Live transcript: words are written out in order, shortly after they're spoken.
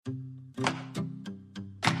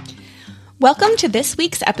Welcome to this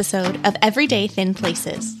week's episode of Everyday Thin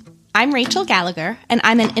Places. I'm Rachel Gallagher, and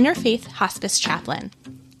I'm an interfaith hospice chaplain.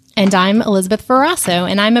 And I'm Elizabeth Ferrasso,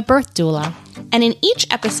 and I'm a birth doula. And in each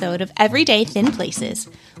episode of Everyday Thin Places,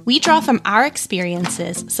 we draw from our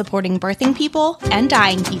experiences supporting birthing people and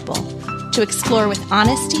dying people to explore with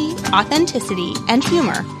honesty, authenticity, and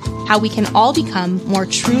humor how we can all become more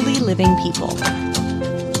truly living people.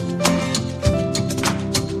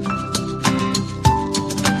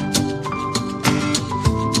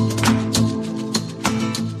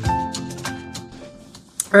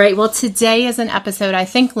 All right, well, today is an episode, I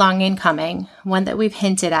think, long in coming, one that we've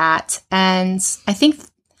hinted at. And I think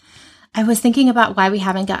I was thinking about why we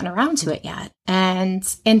haven't gotten around to it yet. And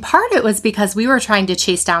in part, it was because we were trying to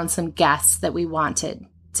chase down some guests that we wanted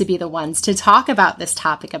to be the ones to talk about this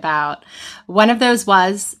topic about. One of those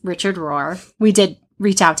was Richard Rohr. We did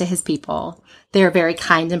reach out to his people. They are very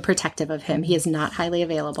kind and protective of him. He is not highly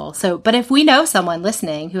available. But if we know someone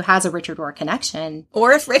listening who has a Richard Rohr connection.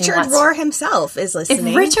 Or if Richard Rohr himself is listening.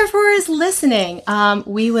 If Richard Rohr is listening,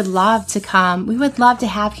 we would love to come. We would love to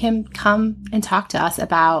have him come and talk to us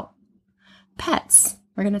about pets.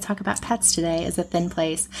 We're going to talk about pets today as a thin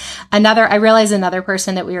place. I realize another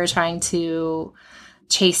person that we were trying to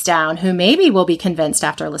chase down, who maybe will be convinced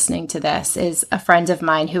after listening to this, is a friend of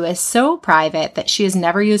mine who is so private that she has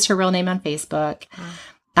never used her real name on Facebook.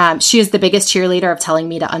 She is the biggest cheerleader of telling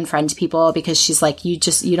me to unfriend people because she's like, you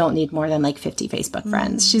don't need more than like 50 Facebook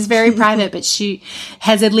friends. She's very private, but she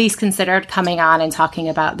has at least considered coming on and talking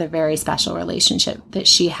about the very special relationship that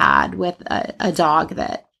she had with a dog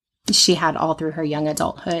that she had all through her young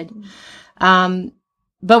adulthood.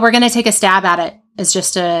 But we're going to take a stab at it as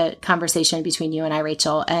just a conversation between you and I,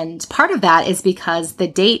 Rachel. And part of that is because the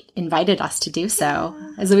date invited us to do so.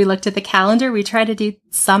 Yeah. As we looked at the calendar, we try to do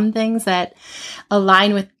some things that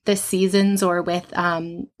align with the seasons or with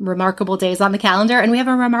remarkable days on the calendar. And we have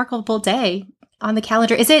a remarkable day on the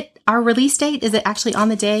calendar. Is it our release date? Is it actually on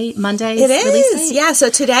the day, Monday? It is. Yeah. So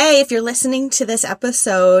today, if you're listening to this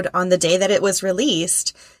episode on the day that it was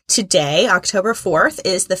released, today, October 4th,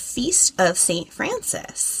 is the Feast of St.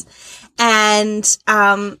 Francis. And,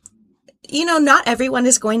 not everyone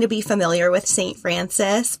is going to be familiar with St.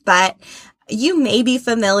 Francis, but you may be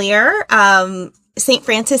familiar. St.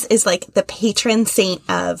 Francis is like the patron saint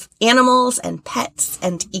of animals and pets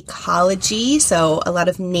and ecology. So a lot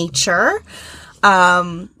of nature.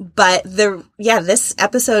 But this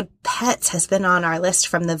episode, pets, has been on our list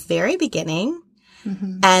from the very beginning.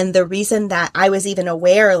 Mm-hmm. And the reason that I was even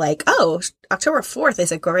aware, October 4th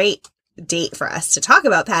is a great date for us to talk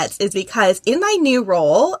about pets is because in my new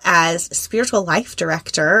role as spiritual life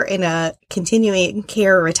director in a continuing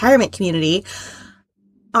care retirement community,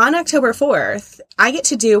 on October 4th, I get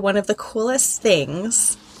to do one of the coolest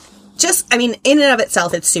things. In and of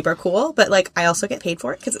itself, it's super cool, but I also get paid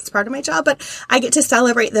for it because it's part of my job. But I get to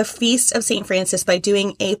celebrate the Feast of St. Francis by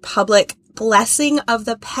doing a public blessing of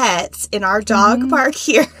the pets in our dog park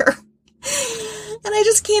here. And I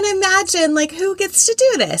just can't imagine, who gets to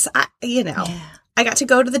do this? I got to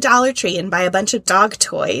go to the Dollar Tree and buy a bunch of dog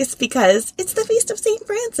toys because it's the Feast of St.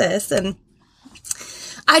 Francis. And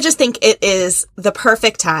I just think it is the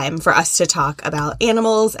perfect time for us to talk about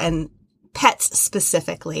animals and pets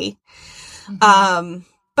specifically. Mm-hmm.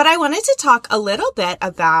 But I wanted to talk a little bit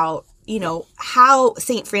about, how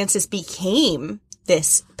St. Francis became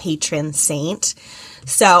this patron saint.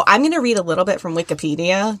 So I'm going to read a little bit from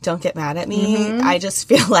Wikipedia. Don't get mad at me. Mm-hmm. I just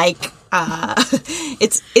feel like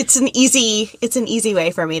it's an easy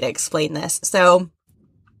way for me to explain this. So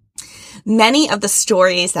many of the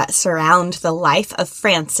stories that surround the life of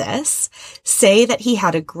Francis say that he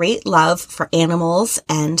had a great love for animals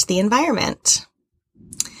and the environment.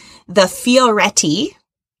 The Fioretti,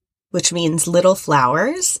 which means little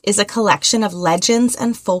flowers, is a collection of legends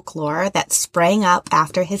and folklore that sprang up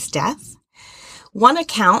after his death. One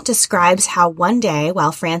account describes how one day,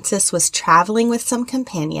 while Francis was traveling with some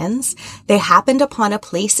companions, they happened upon a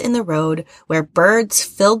place in the road where birds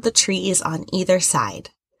filled the trees on either side.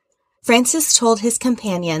 Francis told his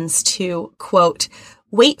companions to, quote,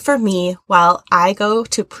 "Wait for me while I go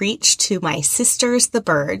to preach to my sisters the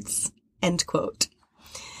birds," end quote.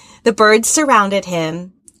 The birds surrounded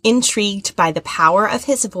him, intrigued by the power of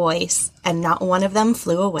his voice, and not one of them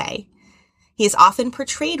flew away. He is often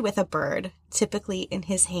portrayed with a bird, typically in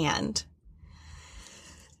his hand.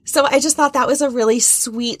 So I just thought that was a really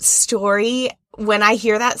sweet story. When I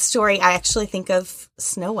hear that story, I actually think of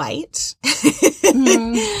Snow White. Of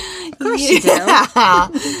course you do.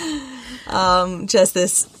 Just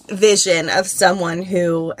this vision of someone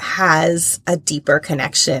who has a deeper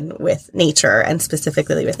connection with nature and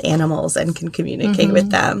specifically with animals and can communicate with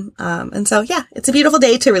them. And so, yeah, it's a beautiful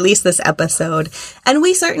day to release this episode. And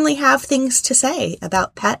we certainly have things to say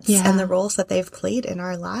about pets and the roles that they've played in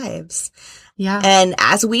our lives. Yeah. And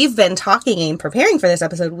as we've been talking and preparing for this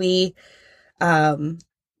episode, we've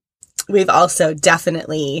also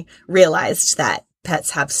definitely realized that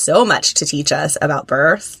pets have so much to teach us about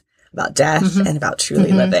birth, about death, and about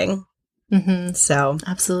truly living. So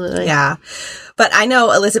absolutely. Yeah. But I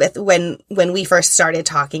know, Elizabeth, when we first started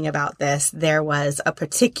talking about this, there was a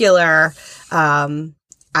particular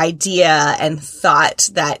idea and thought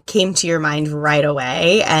that came to your mind right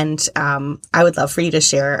away. And I would love for you to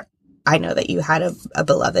share. I know that you had a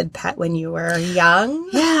beloved pet when you were young.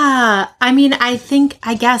 Yeah. I mean, I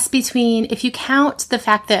guess if you count the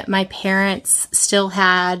fact that my parents still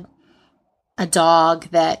had a dog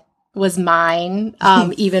that was mine,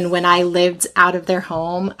 even when I lived out of their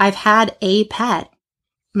home, I've had a pet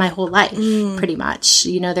my whole life, pretty much.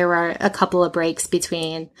 You know, there were a couple of breaks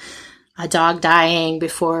between a dog dying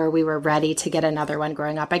before we were ready to get another one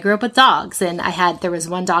growing up. I grew up with dogs, and there was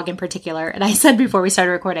one dog in particular, and I said before we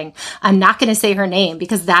started recording, I'm not going to say her name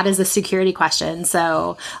because that is a security question.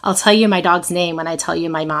 So I'll tell you my dog's name when I tell you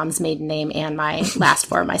my mom's maiden name and my last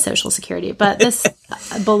four of my social security. But this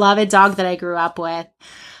beloved dog that I grew up with,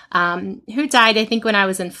 who died, I think, when I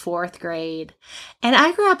was in 4th grade. And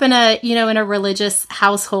I grew up in a religious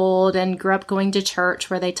household and grew up going to church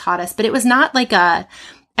where they taught us, but it was not like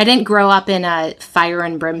I didn't grow up in a fire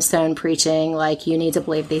and brimstone preaching, like you need to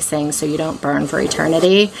believe these things so you don't burn for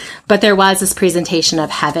eternity. But there was this presentation of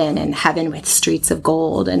heaven, and heaven with streets of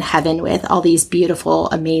gold, and heaven with all these beautiful,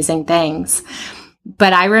 amazing things.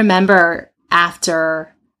 But I remember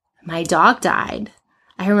after my dog died,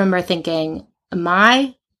 I remember thinking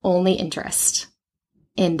my only interest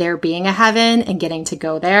in there being a heaven and getting to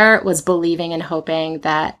go there was believing and hoping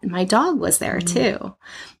that my dog was there too.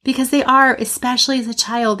 Because they are, especially as a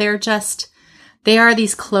child, they are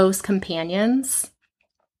these close companions.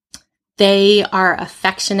 They are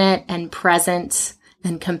affectionate and present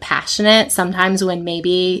and compassionate sometimes when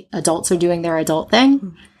maybe adults are doing their adult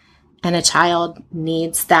thing and a child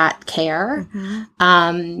needs that care.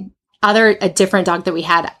 A different dog that we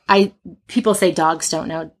had, people say dogs don't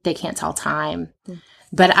know, they can't tell time.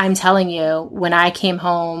 But I'm telling you, when I came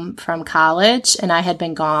home from college and I had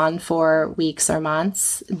been gone for weeks or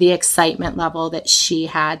months, the excitement level that she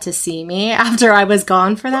had to see me after I was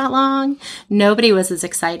gone for that long, nobody was as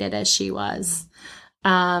excited as she was.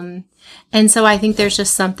 And so I think there's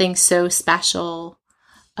just something so special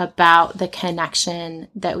about the connection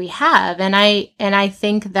that we have. And I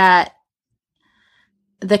think that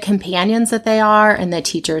the companions that they are and the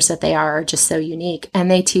teachers that they are just so unique.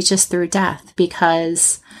 And they teach us through death,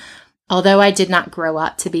 because although I did not grow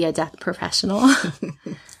up to be a death professional,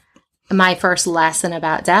 my first lesson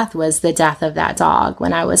about death was the death of that dog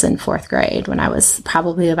when I was in 4th grade, when I was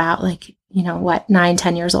probably about 9,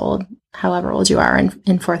 10 years old, however old you are in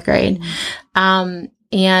 4th grade.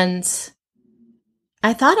 And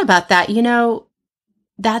I thought about that,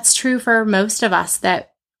 that's true for most of us, that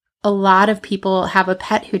a lot of people have a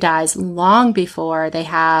pet who dies long before they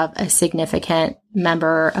have a significant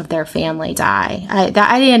member of their family die.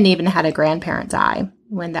 I didn't even have a grandparent die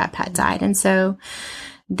when that pet died. And so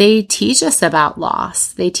they teach us about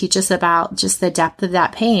loss. They teach us about just the depth of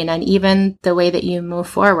that pain and even the way that you move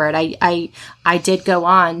forward. I did go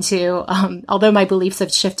on to, although my beliefs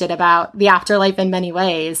have shifted about the afterlife in many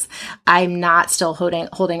ways, I'm not still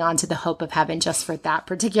holding on to the hope of heaven just for that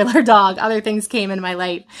particular dog. Other things came in my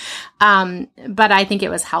light. But I think it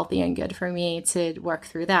was healthy and good for me to work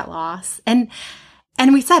through that loss. And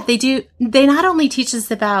we said they not only teach us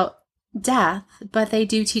about death, but they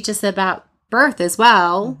do teach us about birth as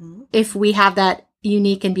well. If we have that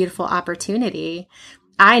unique and beautiful opportunity.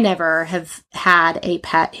 I never have had a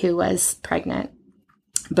pet who was pregnant,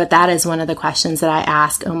 but that is one of the questions that I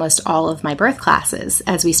ask almost all of my birth classes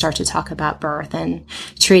as we start to talk about birth and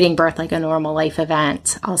treating birth like a normal life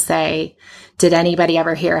event. I'll say, did anybody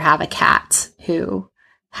ever here have a cat who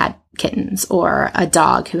had kittens, or a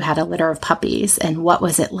dog who had a litter of puppies, and what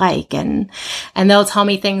was it like? And they'll tell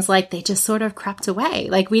me things like they just sort of crept away.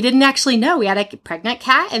 Like we didn't actually know we had a pregnant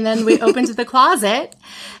cat, and then we opened the closet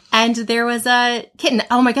and there was a kitten.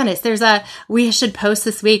 Oh my goodness. We should post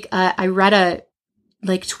this week. I read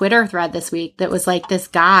a Twitter thread this week that was this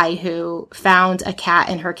guy who found a cat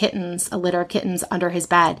and her kittens, a litter of kittens under his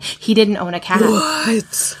bed. He didn't own a cat.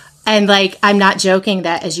 What? And I'm not joking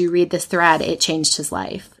that as you read this thread, it changed his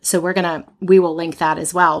life. So we will link that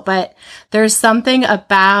as well. But there's something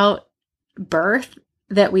about birth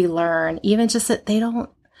that we learn, even just that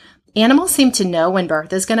animals seem to know when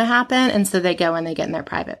birth is going to happen. And so they go and they get in their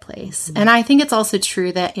private place. And I think it's also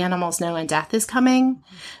true that animals know when death is coming,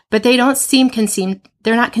 but they don't seem consumed.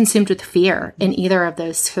 They're not consumed with fear in either of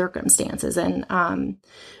those circumstances. And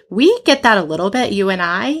we get that a little bit, you and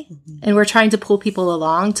I, and we're trying to pull people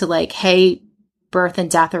along to like, hey, birth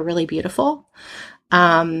and death are really beautiful.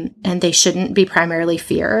 And they shouldn't be primarily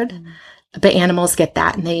feared. But animals get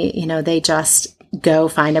that, and they just go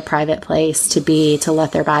find a private place to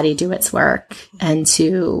let their body do its work and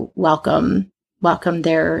to welcome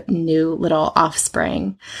their new little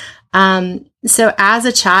offspring. So as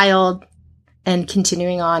a child and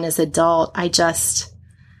continuing on as adult, I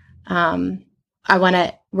want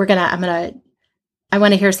to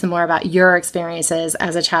hear some more about your experiences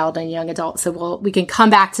as a child and young adult. So we can come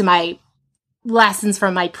back to my lessons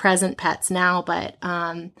from my present pets now, but,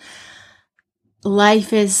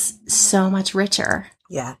 life is so much richer.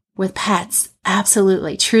 Yeah. With pets.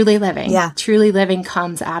 Absolutely. Truly living. Yeah. Truly living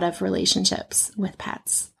comes out of relationships with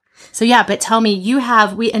pets. So yeah, but tell me,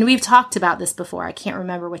 we've talked about this before. I can't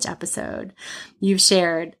remember which episode you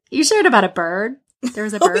shared about a bird. There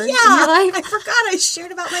was a bird in your life. I forgot I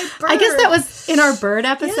shared about my bird. I guess that was in our bird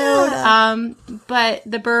episode. Yeah. But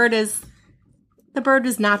the bird was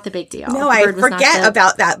not the big deal. No, I forget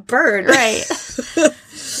about that bird. Right.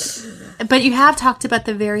 But you have talked about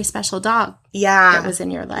the very special dog that was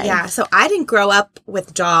in your life. Yeah, so I didn't grow up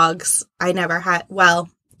with dogs. I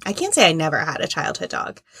can't say I never had a childhood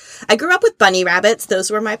dog. I grew up with bunny rabbits.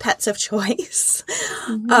 Those were my pets of choice.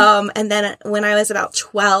 Mm-hmm. And then when I was about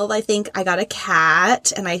 12, I think I got a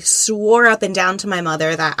cat, and I swore up and down to my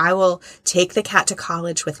mother that I will take the cat to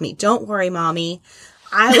college with me. Don't worry, Mommy.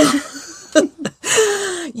 I will...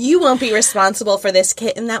 You won't be responsible for this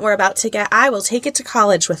kitten that we're about to get. I will take it to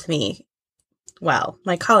college with me. Well,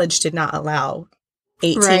 my college did not allow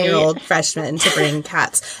 18-year-old freshmen to bring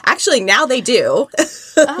cats. Actually, now they do,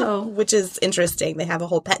 which is interesting. They have a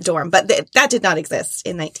whole pet dorm, but that did not exist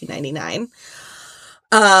in 1999.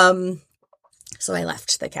 So I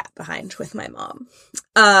left the cat behind with my mom.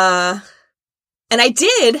 And I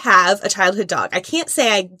did have a childhood dog. I can't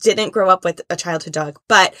say I didn't grow up with a childhood dog,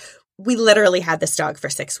 but we literally had this dog for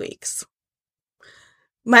 6 weeks.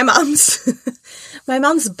 My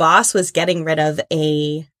mom's boss was getting rid of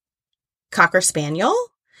a Cocker Spaniel,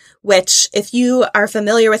 which if you are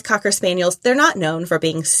familiar with Cocker Spaniels, they're not known for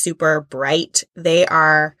being super bright. They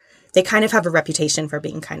kind of have a reputation for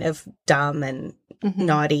being kind of dumb and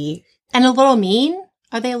naughty. And a little mean?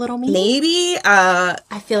 Are they a little mean? Maybe.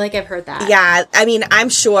 I feel like I've heard that. Yeah. I mean, I'm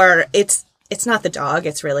sure it's not the dog.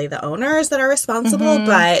 It's really the owners that are responsible,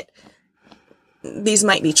 but these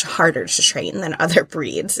might be harder to train than other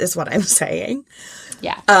breeds is what I'm saying.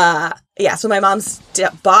 Yeah. So my mom's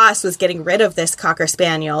boss was getting rid of this Cocker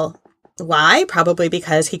Spaniel. Why? Probably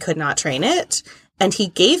because he could not train it. And he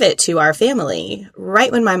gave it to our family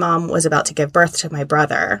right when my mom was about to give birth to my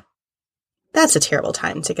brother. That's a terrible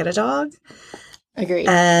time to get a dog. Agreed.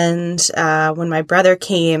 And when my brother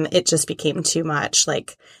came, it just became too much.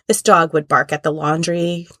 Like, this dog would bark at the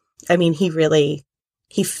laundry. I mean, he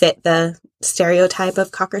fit the stereotype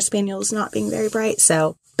of Cocker Spaniels not being very bright.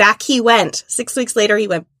 So back he went. 6 weeks later, he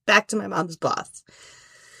went back to my mom's boss.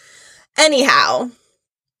 Anyhow,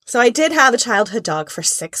 so I did have a childhood dog for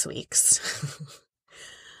 6 weeks.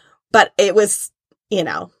 But it was,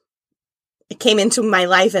 it came into my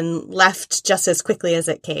life and left just as quickly as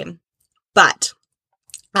it came. But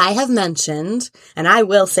I have mentioned, and I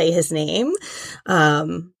will say his name,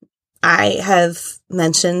 I have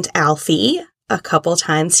mentioned Alfie a couple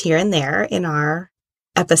times here and there in our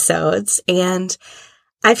episodes. And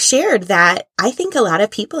I've shared that I think a lot of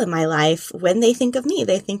people in my life, when they think of me,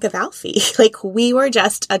 they think of Alfie. Like, we were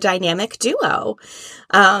just a dynamic duo.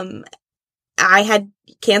 I had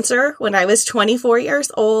cancer when I was 24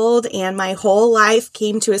 years old, and my whole life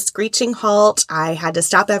came to a screeching halt. I had to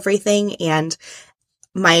stop everything, and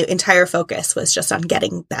my entire focus was just on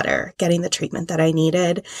getting better, getting the treatment that I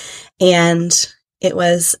needed. And it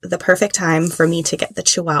was the perfect time for me to get the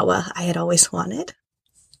Chihuahua I had always wanted.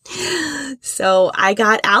 So I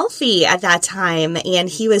got Alfie at that time, and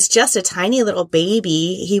he was just a tiny little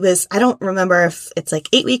baby. I don't remember if it's like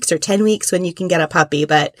 8 weeks or 10 weeks when you can get a puppy,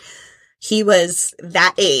 but he was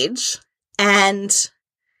that age. And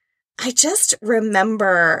I just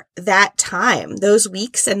remember that time, those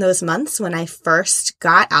weeks and those months when I first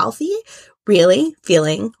got Alfie, really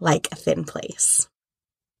feeling like a thin place.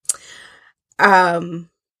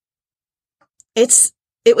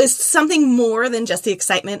 It was something more than just the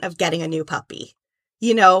excitement of getting a new puppy.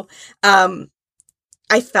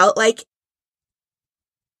 I felt like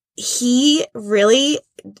he really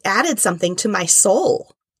added something to my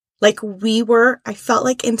soul. Like I felt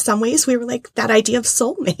like in some ways we were like that idea of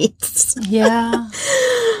soulmates. Yeah.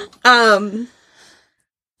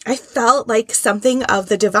 I felt like something of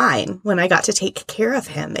the divine when I got to take care of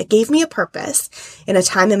him. It gave me a purpose in a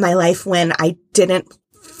time in my life when I didn't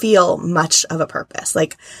feel much of a purpose.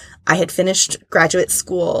 Like I had finished graduate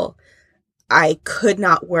school. I could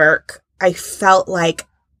not work. I felt like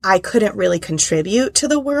I couldn't really contribute to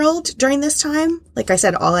the world during this time. Like I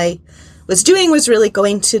said, all I was doing was really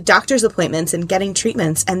going to doctor's appointments and getting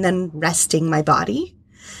treatments and then resting my body.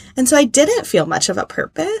 And so I didn't feel much of a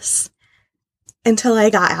purpose until I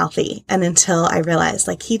got Alfie and until I realized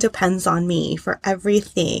like he depends on me for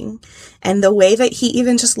everything. And the way that he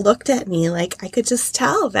even just looked at me, like I could just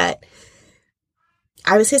tell that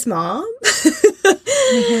I was his mom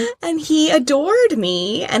and he adored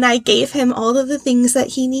me, and I gave him all of the things that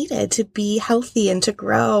he needed to be healthy and to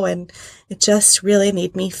grow. And it just really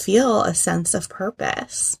made me feel a sense of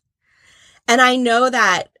purpose. And I know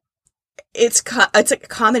that it's a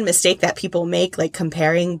common mistake that people make, like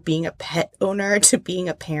comparing being a pet owner to being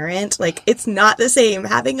a parent. Like it's not the same.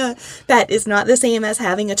 Having a pet is not the same as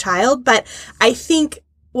having a child. But I think,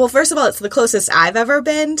 well, first of all, it's the closest I've ever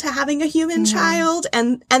been to having a human child.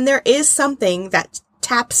 And there is something that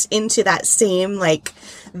taps into that same like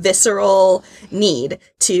visceral need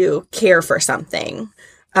to care for something.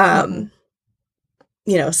 You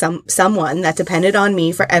know, someone that depended on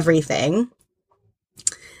me for everything.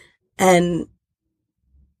 And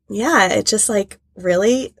yeah, it just like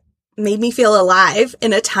really made me feel alive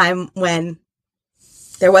in a time when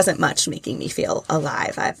there wasn't much making me feel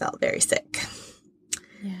alive. I felt very sick.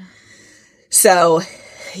 Yeah. So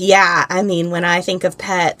yeah, I mean, when I think of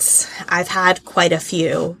pets, I've had quite a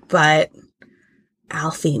few, but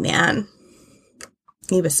Alfie, man,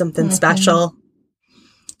 he was something special.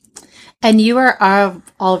 And you were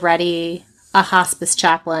already a hospice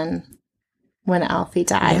chaplain when Alfie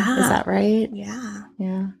died. Yeah. Is that right? Yeah.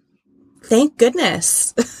 Yeah. Thank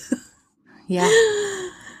goodness. Yeah.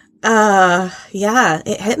 Yeah,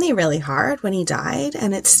 it hit me really hard when he died,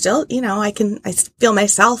 and it's still, you know, I feel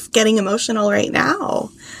myself getting emotional right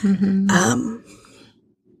now.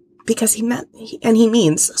 Because he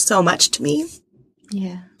means so much to me.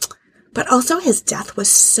 Yeah. But also his death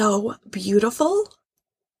was so beautiful.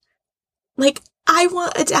 Like, I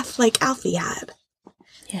want a death like Alfie had.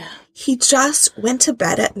 Yeah. He just went to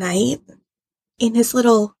bed at night in his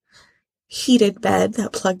little heated bed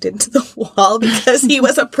that plugged into the wall because he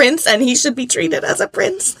was a prince and he should be treated as a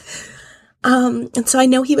prince. And so I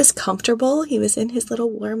know he was comfortable. He was in his little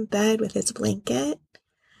warm bed with his blanket.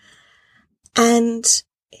 And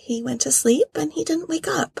he went to sleep and he didn't wake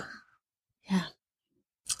up. Yeah.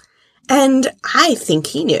 And I think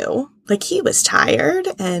he knew. Like, he was tired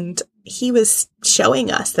and he was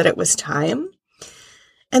showing us that it was time.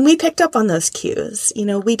 And we picked up on those cues. You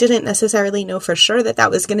know, we didn't necessarily know for sure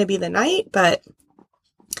that was going to be the night, but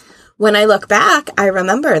when I look back, I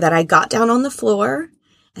remember that I got down on the floor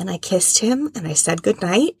and I kissed him and I said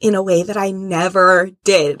goodnight in a way that I never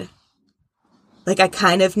did. Like, I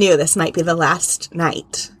kind of knew this might be the last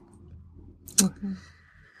night.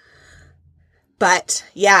 But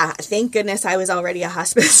yeah, thank goodness I was already a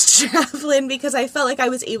hospice chaplain because I felt like I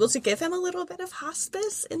was able to give him a little bit of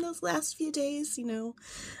hospice in those last few days, you know.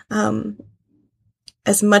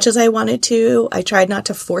 As much as I wanted to, I tried not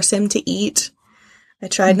to force him to eat. I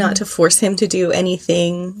tried not to force him to do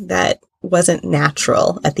anything that wasn't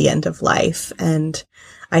natural at the end of life. And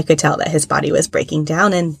I could tell that his body was breaking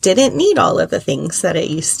down and didn't need all of the things that it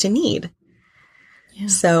used to need. Yeah.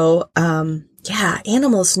 So, yeah,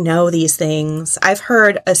 animals know these things. I've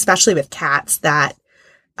heard, especially with cats, that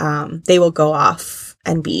they will go off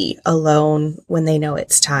and be alone when they know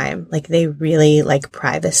it's time. Like, they really like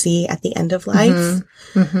privacy at the end of life.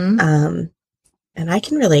 And I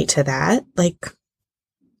can relate to that. Like,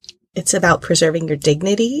 it's about preserving your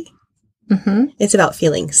dignity. It's about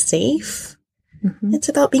feeling safe. It's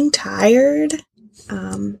about being tired.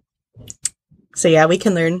 So yeah, we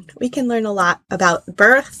can learn a lot about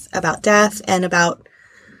birth, about death, and about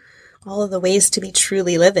all of the ways to be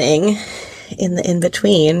truly living in the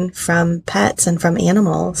in-between from pets and from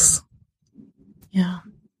animals. Yeah.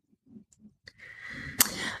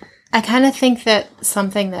 I kind of think that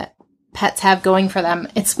something that pets have going for them,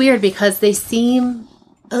 it's weird because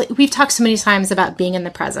we've talked so many times about being in the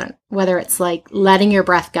present, whether it's like letting your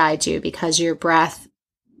breath guide you because your breath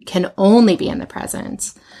can only be in the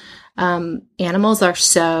present. Animals are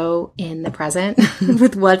so in the present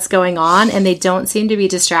with what's going on, and they don't seem to be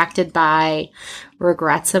distracted by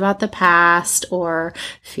regrets about the past or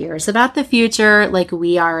fears about the future like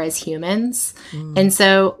we are as humans. And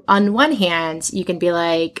so on one hand, you can be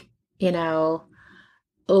like, you know,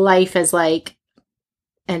 life is like,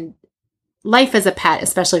 and life as a pet,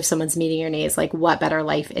 especially if someone's meeting your needs, like what better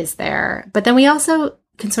life is there? But then we also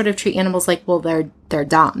can sort of treat animals like, well, they're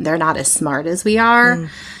dumb. They're not as smart as we are.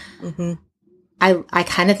 I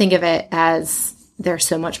kind of think of it as they're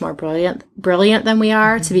so much more brilliant than we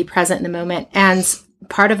are to be present in the moment. And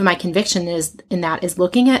part of my conviction is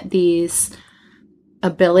looking at these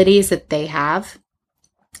abilities that they have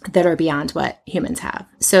that are beyond what humans have.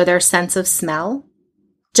 So their sense of smell,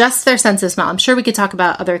 just their sense of smell. I'm sure we could talk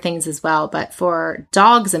about other things as well, but for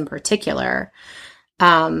dogs in particular,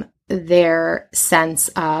 their sense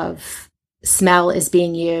of smell is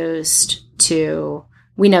being used to,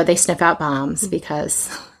 we know they sniff out bombs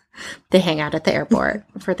because they hang out at the airport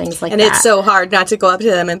for things like that. And it's so hard not to go up to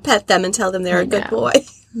them and pet them and tell them they're a good boy.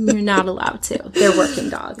 You're not allowed to. They're working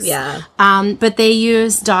dogs. Yeah. But they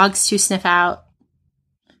use dogs to sniff out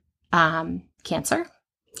cancer.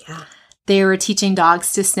 Yeah. They were teaching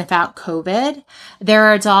dogs to sniff out COVID. There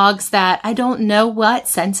are dogs that I don't know what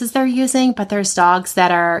senses they're using, but there's dogs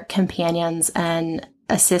that are companions and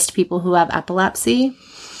assist people who have epilepsy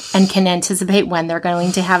and can anticipate when they're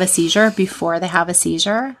going to have a seizure before they have a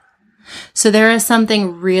seizure. So there is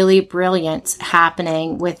something really brilliant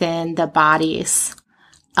happening within the bodies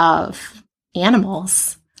of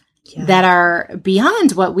animals that are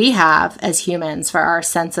beyond what we have as humans for our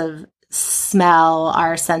sense of smell,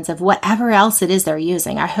 our sense of whatever else it is they're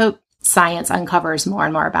using. I hope science uncovers more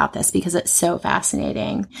and more about this because it's so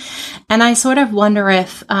fascinating. And I sort of wonder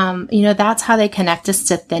if, that's how they connect us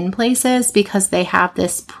to thin places, because they have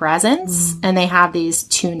this presence and they have these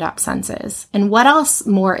tuned up senses. And what else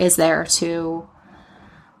more is there to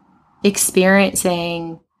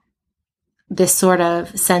experiencing this sort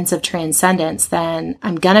of sense of transcendence than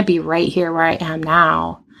I'm going to be right here where I am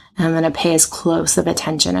now, and I'm going to pay as close of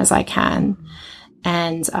attention as I can.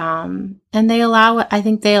 And I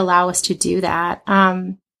think they allow us to do that.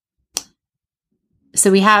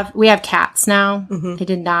 So we have cats now.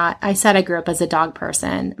 I said I grew up as a dog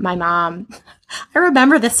person. My mom, I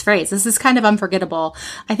remember this phrase. This is kind of unforgettable.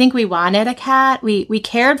 I think we wanted a cat. We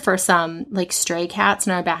cared for some like stray cats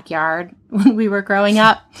in our backyard when we were growing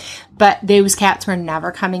up, but those cats were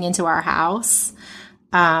never coming into our house.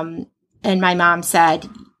 And my mom said,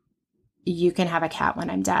 you can have a cat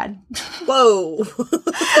when I'm dead. Whoa.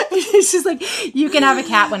 She's like, you can have a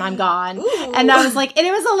cat when I'm gone. Ooh. And I was like, and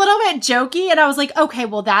it was a little bit jokey. And I was like, okay,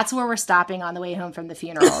 well, that's where we're stopping on the way home from the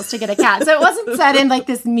funerals to get a cat. So it wasn't said in like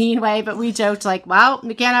this mean way, but we joked like, well,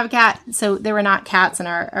 we can't have a cat. So there were not cats in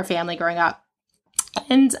our family growing up.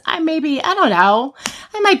 And I don't know,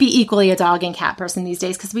 I might be equally a dog and cat person these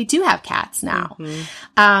days because we do have cats now.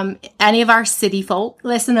 Any of our city folk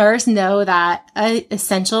listeners know that an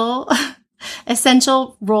essential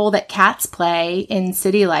role that cats play in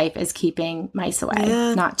city life is keeping mice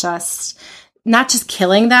away, not just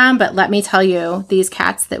killing them. But let me tell you, these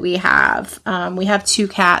cats that we have 2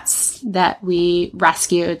 cats that we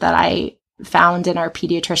rescued that I found in our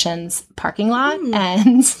pediatrician's parking lot.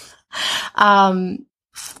 And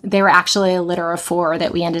they were actually a litter of 4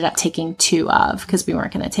 that we ended up taking 2 of because we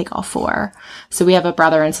weren't going to take all 4. So we have a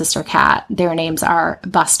brother and sister cat. Their names are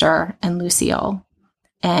Buster and Lucille.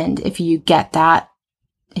 And if you get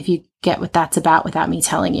what that's about without me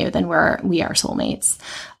telling you, then we are soulmates.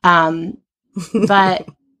 But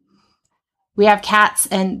we have cats,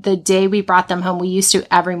 and the day we brought them home, we used to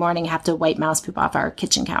every morning have to wipe mouse poop off our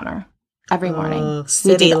kitchen counter. Every morning.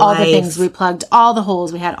 We did all the things. We plugged all the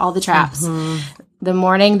holes. We had all the traps. The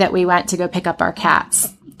morning that we went to go pick up our cats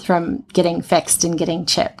from getting fixed and getting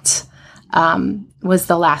chipped was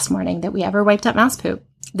the last morning that we ever wiped up mouse poop.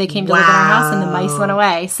 They came to live in our house and the mice went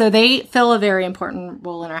away. So they fill a very important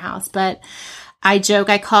role in our house. But I joke,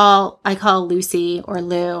 I call Lucy or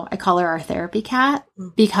Lou, I call her our therapy cat,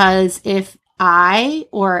 because if I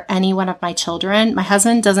or any one of my children, my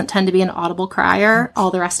husband doesn't tend to be an audible crier.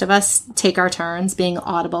 All the rest of us take our turns being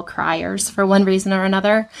audible criers for one reason or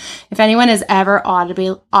another. If anyone is ever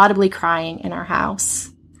audibly crying in our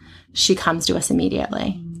house, she comes to us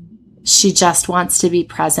immediately. She just wants to be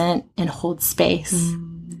present and hold space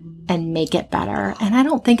and make it better. And I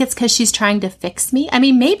don't think it's because she's trying to fix me. I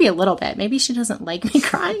mean, maybe a little bit. Maybe she doesn't like me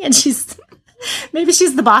crying and maybe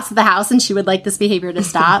she's the boss of the house and she would like this behavior to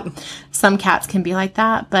stop. Some cats can be like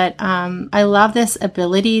that. But I love this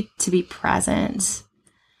ability to be present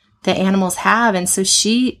that animals have. And so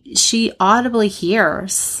she audibly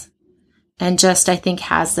hears and just, I think,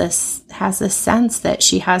 has this sense that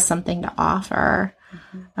she has something to offer.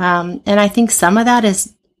 And I think some of that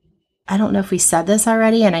is, I don't know if we said this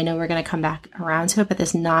already, and I know we're going to come back around to it, but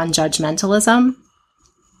this non-judgmentalism.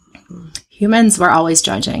 Humans, we're always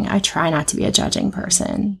judging. I try not to be a judging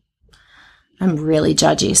person. I'm really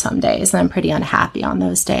judgy some days, and I'm pretty unhappy on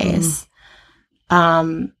those days.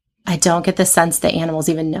 I don't get the sense that animals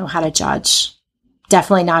even know how to judge.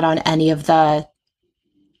 Definitely not on any of the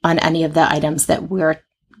items that we're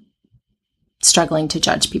struggling to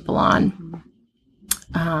judge people on.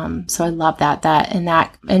 So I love that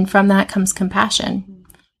and from that comes compassion.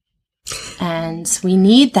 And we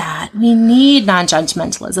need that. We need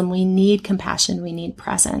non-judgmentalism. We need compassion. We need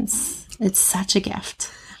presence. It's such a gift.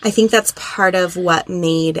 I think that's part of what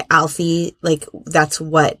made Alfie, like, that's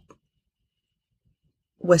what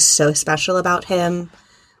was so special about him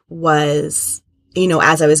was, you know,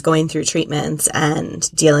 as I was going through treatments and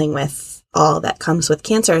dealing with all that comes with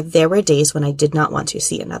cancer, there were days when I did not want to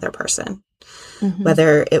see another person,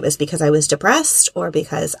 whether it was because I was depressed or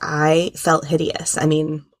because I felt hideous. I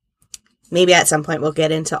mean, maybe at some point we'll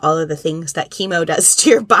get into all of the things that chemo does to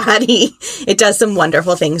your body. It does some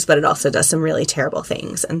wonderful things, but it also does some really terrible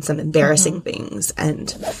things and some embarrassing things. And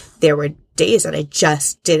there were days that I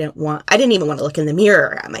just I didn't even want to look in the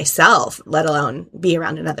mirror at myself, let alone be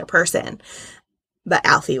around another person. But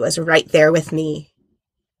Alfie was right there with me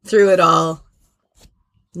through it all,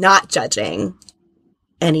 not judging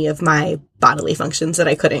any of my bodily functions that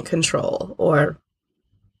I couldn't control, or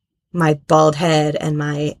my bald head and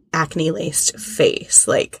my acne-laced face.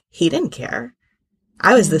 Like, he didn't care.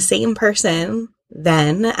 I was the same person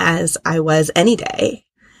then as I was any day.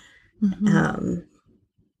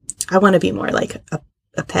 I want to be more like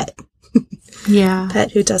a pet. Yeah.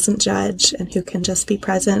 Pet who doesn't judge and who can just be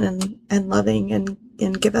present and loving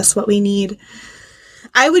and give us what we need.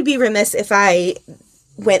 I would be remiss if I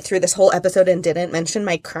went through this whole episode and didn't mention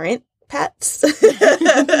my current pets.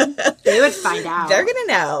 They would find out. They're going to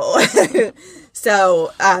know.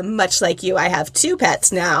 So, much like you, I have 2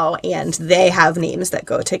 pets now, and they have names that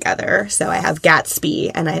go together. So I have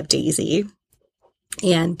Gatsby and I have Daisy.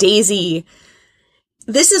 And Daisy,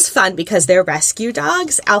 this is fun because they're rescue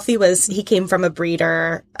dogs. Alfie he came from a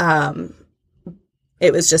breeder.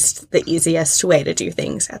 It was just the easiest way to do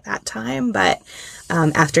things at that time. But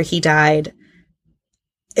after he died,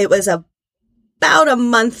 it was about a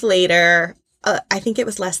month later, I think it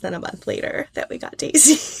was less than a month later, that we got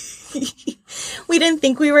Daisy. We didn't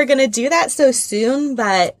think we were going to do that so soon,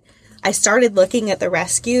 but I started looking at the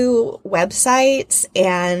rescue websites,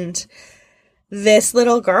 and this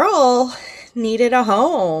little girl needed a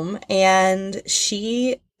home, and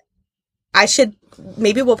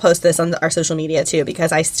maybe we'll post this on our social media too,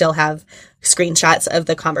 because I still have screenshots of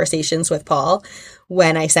the conversations with Paul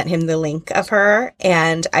when I sent him the link of her.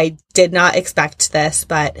 And I did not expect this,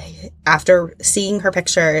 but after seeing her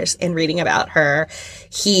pictures and reading about her,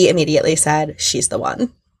 he immediately said, she's the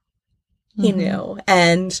one. He knew.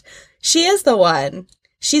 And she is the one.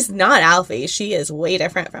 She's not Alfie. She is way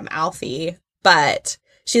different from Alfie, but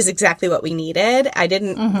she's exactly what we needed.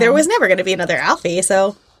 There was never going to be another Alfie,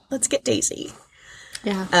 so let's get Daisy.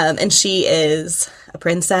 Yeah. And she is a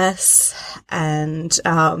princess, and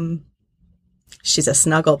she's a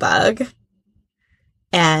snuggle bug.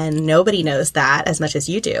 And nobody knows that as much as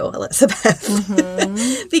you do, Elizabeth.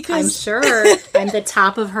 Because I'm sure I'm the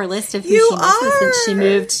top of her list of who she misses since she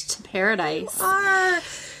moved to paradise. You are.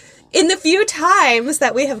 In the few times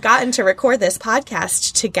that we have gotten to record this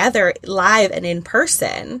podcast together live and in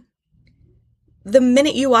person, the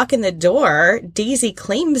minute you walk in the door, Daisy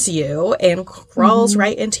claims you and crawls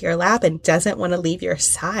right into your lap and doesn't want to leave your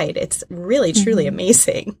side. It's really, truly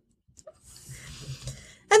amazing.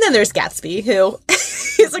 And then there's Gatsby, who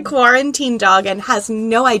is a quarantine dog and has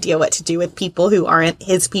no idea what to do with people who aren't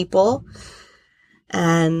his people.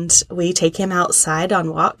 And we take him outside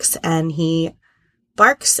on walks, and he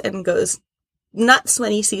barks and goes nuts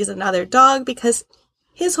when he sees another dog, because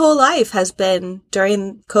his whole life has been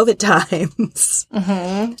during COVID times.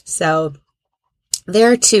 So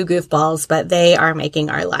they're 2 goofballs, but they are making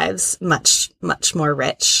our lives much, much more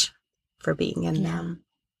rich for being in them.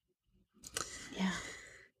 Yeah.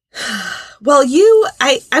 Well,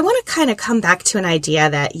 I want to kind of come back to an idea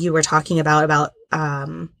that you were talking about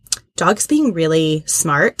dogs being really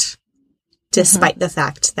smart, despite the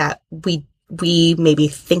fact that we maybe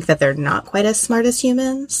think that they're not quite as smart as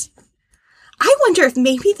humans. I wonder if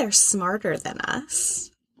maybe they're smarter than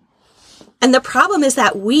us. And the problem is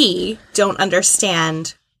that we don't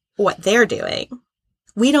understand what they're doing.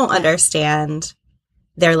 We don't understand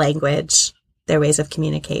their language, their ways of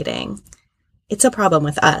communicating. it's a problem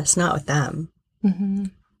with us, not with them. Mm-hmm.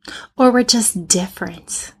 Or we're just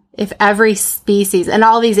different. If every species and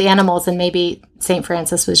all these animals, and maybe St.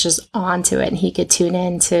 Francis was just onto it and he could tune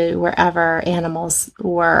in to wherever animals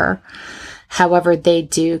were, however they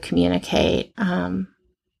do communicate.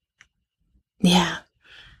 Yeah.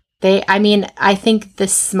 I think the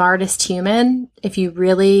smartest human, if you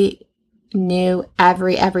really knew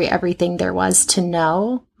everything there was to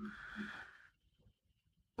know,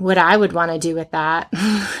 what I would want to do with that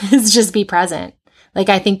is just be present. Like,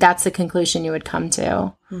 I think that's the conclusion you would come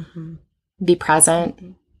to. Mm-hmm. Be present.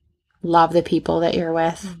 Mm-hmm. Love the people that you're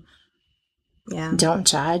with. Yeah. Don't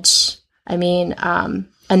judge. I mean,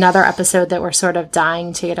 another episode that we're sort of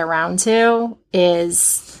dying to get around to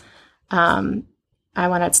is, I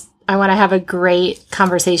want to have a great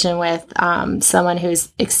conversation with someone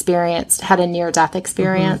who's had a near-death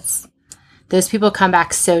experience. Mm-hmm. Those people come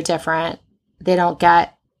back so different. They don't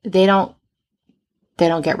get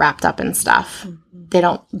wrapped up in stuff. Mm-hmm.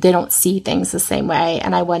 They don't see things the same way.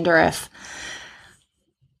 And I wonder if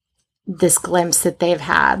this glimpse that they've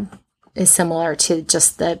had is similar to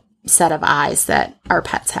just the set of eyes that our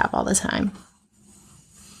pets have all the time.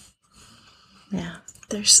 Yeah.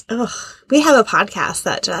 We have a podcast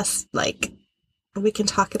that just we can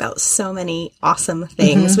talk about so many awesome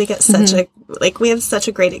things. Mm-hmm. We get such we have such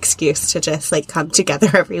a great excuse to just come together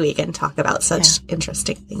every week and talk about such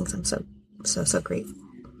interesting things. I'm so grateful.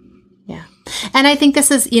 Yeah. And I think this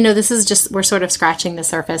is just, we're sort of scratching the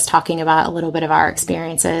surface, talking about a little bit of our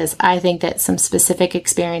experiences. I think that some specific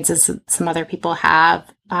experiences some other people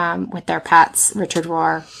have with their pets, Richard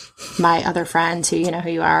Rohr, my other friend, who you know who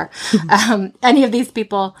you are, any of these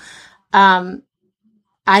people,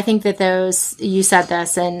 I think that those, you said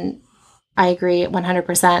this, and I agree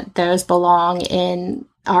 100%, those belong in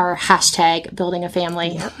our hashtag Building a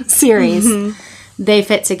Family series. Mm-hmm. They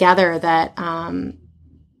fit together, that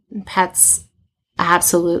pets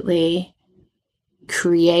absolutely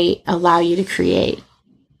allow you to create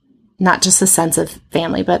not just a sense of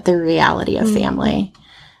family, but the reality of family.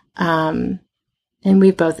 And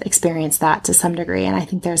we've both experienced that to some degree. And I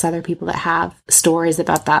think there's other people that have stories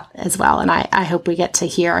about that as well. And I hope we get to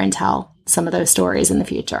hear and tell some of those stories in the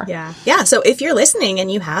future. Yeah. Yeah. So if you're listening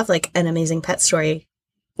and you have an amazing pet story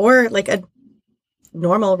or a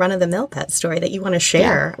normal run-of-the-mill pet story that you want to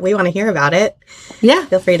share, we want to hear about it. Yeah.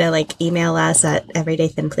 Feel free to email us at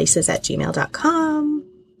everydaythinplaces@gmail.com.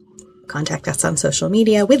 Contact us on social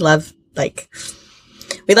media. We love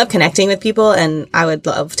connecting with people, and I would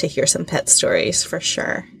love to hear some pet stories for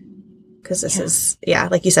sure. Because this is,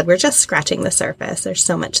 like you said, we're just scratching the surface. There's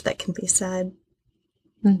so much that can be said.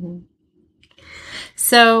 Mm-hmm.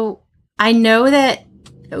 So I know that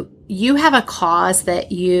you have a cause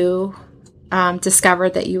that you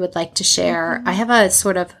discovered that you would like to share. Mm-hmm. I have a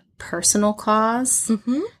sort of personal cause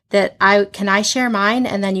that can I share mine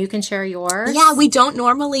and then you can share yours? Yeah, we don't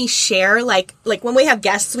normally share, like when we have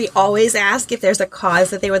guests, we always ask if there's a cause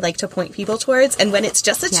that they would like to point people towards. And when it's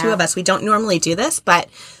just the two of us, we don't normally do this, but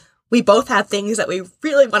we both have things that we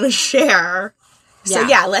really want to share. So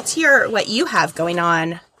let's hear what you have going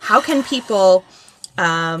on. How can people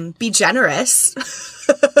be generous?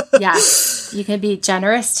 Yes, you can be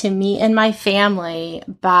generous to me and my family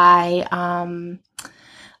by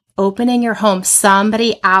opening your home.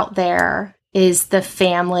 Somebody out there is the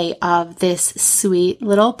family of this sweet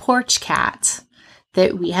little porch cat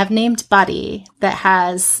that we have named Buddy, that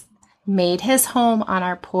has made his home on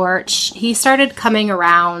our porch. He started coming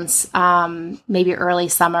around maybe early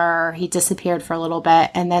summer. He disappeared for a little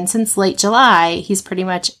bit. And then since late July, he's pretty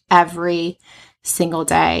much every single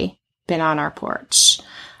day been on our porch.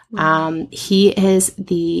 He is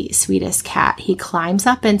the sweetest cat. He climbs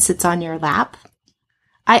up and sits on your lap.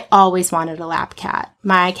 I always wanted a lap cat.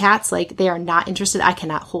 My cats, they are not interested. I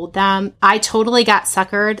cannot hold them. I totally got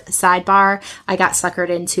suckered. Sidebar, I got suckered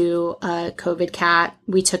into a COVID cat.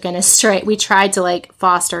 We took in a stray. We tried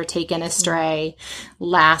to take in a stray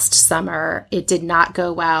last summer. It did not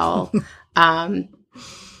go well.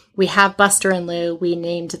 We have Buster and Lou. We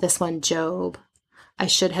named this one Job. I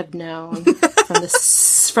should have known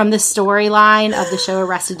from the storyline of the show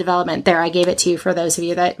Arrested Development. There, I gave it to you for those of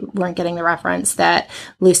you that weren't getting the reference, that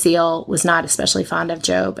Lucille was not especially fond of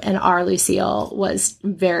Job, and our Lucille was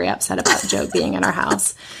very upset about Job being in our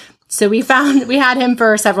house. So we had him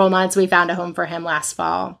for several months. We found a home for him last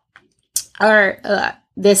fall.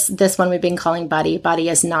 This one we've been calling Buddy. Buddy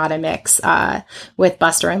is not a mix with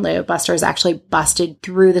Buster and Lou. Buster is actually busted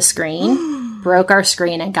through the screen. Broke our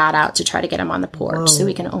screen and got out to try to get him on the porch. Whoa. So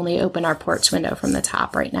we can only open our porch window from the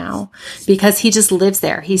top right now because he just lives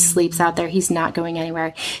there. He sleeps out there. He's not going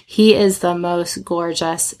anywhere. He is the most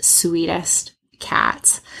gorgeous, sweetest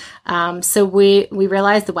cat. So we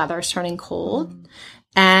realized the weather is turning cold.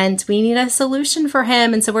 And we need a solution for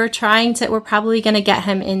him. And so we're probably going to get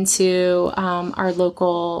him into our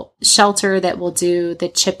local shelter that will do the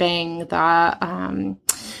chipping, the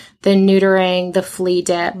neutering, the flea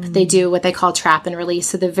dip. They do what they call trap and release.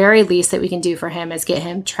 So the very least that we can do for him is get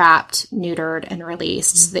him trapped, neutered, and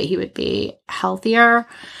released so that he would be healthier.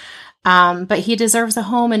 But he deserves a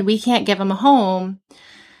home, and we can't give him a home.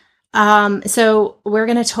 So we're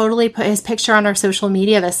going to totally put his picture on our social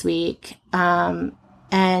media this week.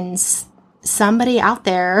 And somebody out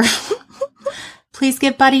there, please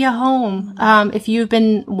give Buddy a home. If you've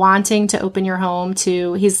been wanting to open your home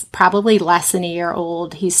to, he's probably less than a year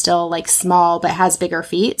old. He's still like small, but has bigger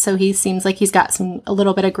feet. So he seems like he's got a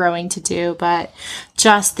little bit of growing to do, but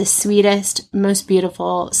just the sweetest, most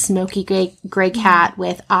beautiful, smoky gray cat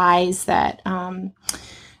with eyes that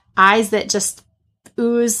just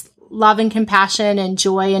ooze love and compassion and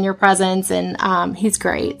joy in your presence. And he's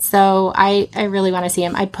great. So I really want to see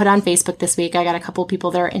him. I put on Facebook this week, I got a couple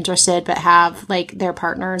people that are interested, but have like their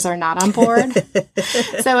partners are not on board.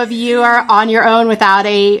 So if you are on your own without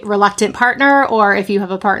a reluctant partner, or if you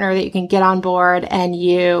have a partner that you can get on board and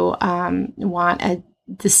you want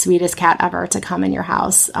the sweetest cat ever to come in your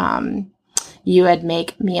house, you would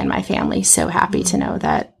make me and my family so happy to know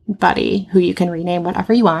that Buddy, who you can rename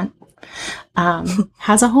whatever you want,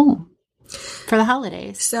 has a home for the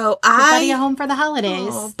holidays. So Buddy a home for the holidays.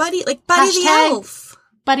 Oh, Buddy, like Buddy the elf.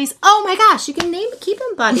 Buddy's. Oh my gosh, you can keep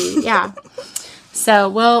him Buddy. Yeah. So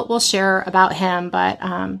we'll share about him, but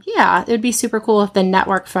yeah, it would be super cool if the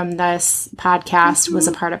network from this podcast was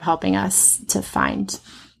a part of helping us to find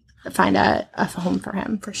a home for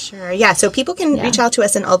him. For sure. Yeah. So people can reach out to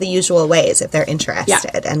us in all the usual ways if they're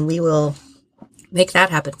interested, and we will make that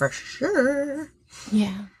happen for sure.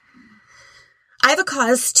 Yeah. I have a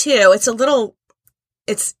cause too.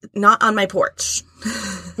 It's not on my porch,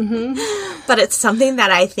 but it's something that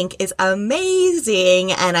I think is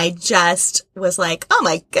amazing. And I just was like, oh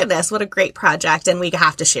my goodness, what a great project. And we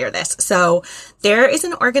have to share this. So there is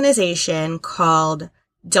an organization called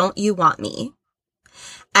Don't You Want Me?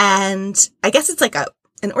 And I guess it's like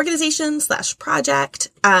an organization / project.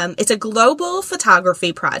 It's a global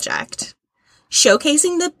photography project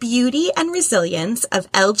showcasing the beauty and resilience of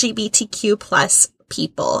LGBTQ plus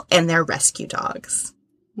people and their rescue dogs.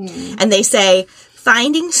 And they say,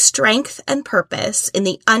 finding strength and purpose in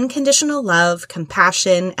the unconditional love,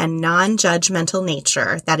 compassion, and non-judgmental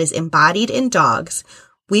nature that is embodied in dogs,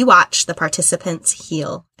 we watch the participants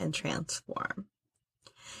heal and transform.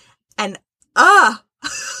 And,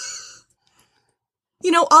 you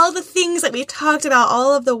know, all the things that we talked about,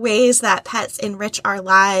 all of the ways that pets enrich our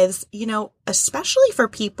lives, you know, especially for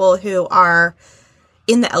people who are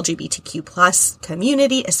in the LGBTQ plus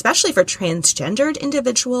community, especially for transgendered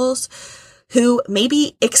individuals who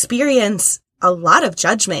maybe experience a lot of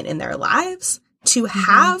judgment in their lives, to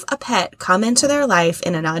have a pet come into their life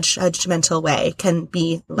in a non-judgmental way can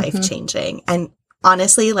be life-changing. And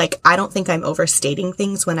honestly, like, I don't think I'm overstating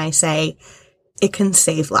things when I say it can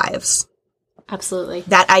save lives. Absolutely.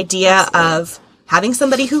 That idea of having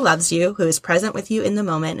somebody who loves you, who is present with you in the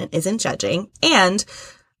moment and isn't judging, and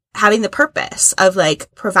having the purpose of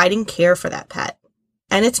like providing care for that pet.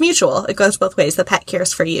 And it's mutual. It goes both ways. The pet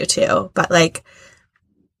cares for you too. But like,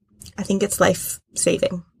 I think it's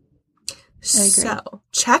life-saving. So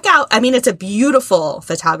check out, I mean, it's a beautiful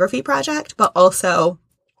photography project, but also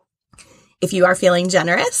if you are feeling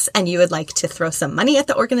generous and you would like to throw some money at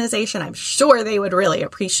the organization, I'm sure they would really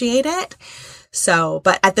appreciate it. So,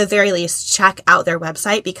 but at the very least, check out their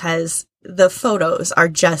website because the photos are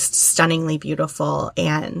just stunningly beautiful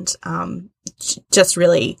and just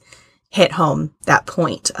really hit home that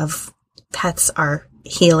point of pets are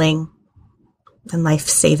healing and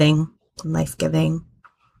life-saving and life-giving.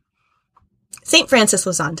 St. Francis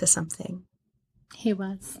was onto something. He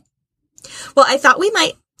was. Well, I thought we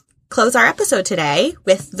might close our episode today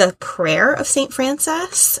with the prayer of St.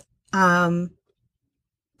 Francis.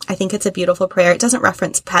 I think it's a beautiful prayer. It doesn't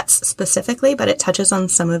reference pets specifically, but it touches on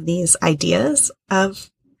some of these ideas of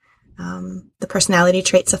the personality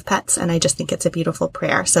traits of pets, and I just think it's a beautiful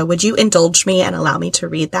prayer. So would you indulge me and allow me to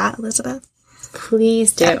read that, Elizabeth?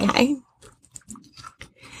 Please do. Okay.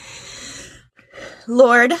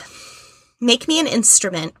 Lord, make me an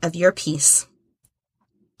instrument of your peace.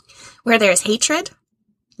 Where there is hatred,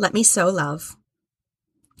 let me sow love.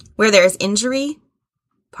 Where there is injury,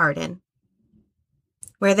 pardon.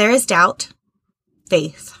 Where there is doubt,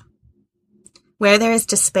 faith. Where there is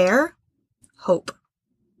despair, hope.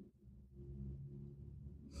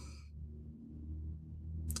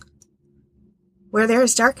 Where there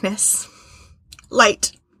is darkness,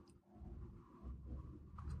 light.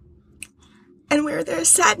 And where there is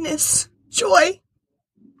sadness, joy.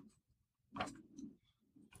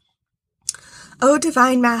 O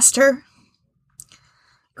Divine Master,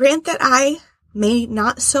 grant that I may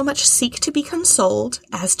not so much seek to be consoled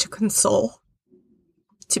as to console,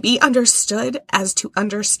 to be understood as to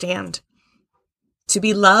understand, to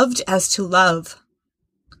be loved as to love.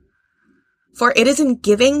 For it is in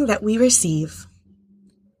giving that we receive.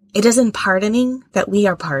 It is in pardoning that we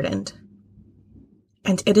are pardoned.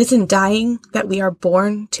 And it is in dying that we are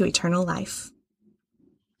born to eternal life.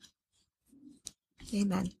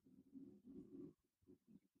 Amen.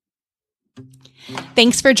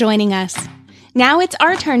 Thanks for joining us. Now it's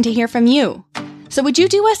our turn to hear from you. So would you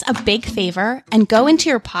do us a big favor and go into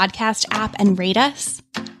your podcast app and rate us?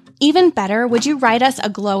 Even better, would you write us a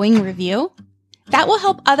glowing review? That will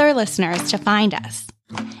help other listeners to find us.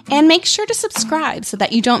 And make sure to subscribe so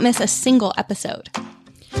that you don't miss a single episode.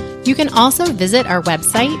 You can also visit our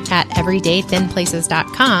website at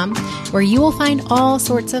everydaythinplaces.com, where you will find all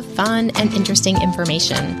sorts of fun and interesting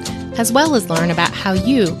information, as well as learn about how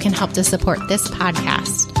you can help to support this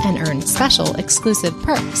podcast and earn special exclusive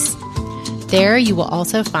perks. There you will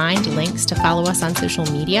also find links to follow us on social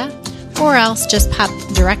media, or else just pop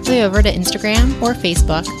directly over to Instagram or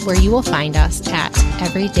Facebook, where you will find us at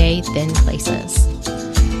Everyday Thin Places.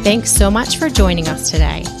 Thanks so much for joining us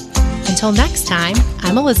today. Until next time,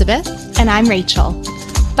 I'm Elizabeth. And I'm Rachel.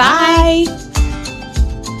 Bye.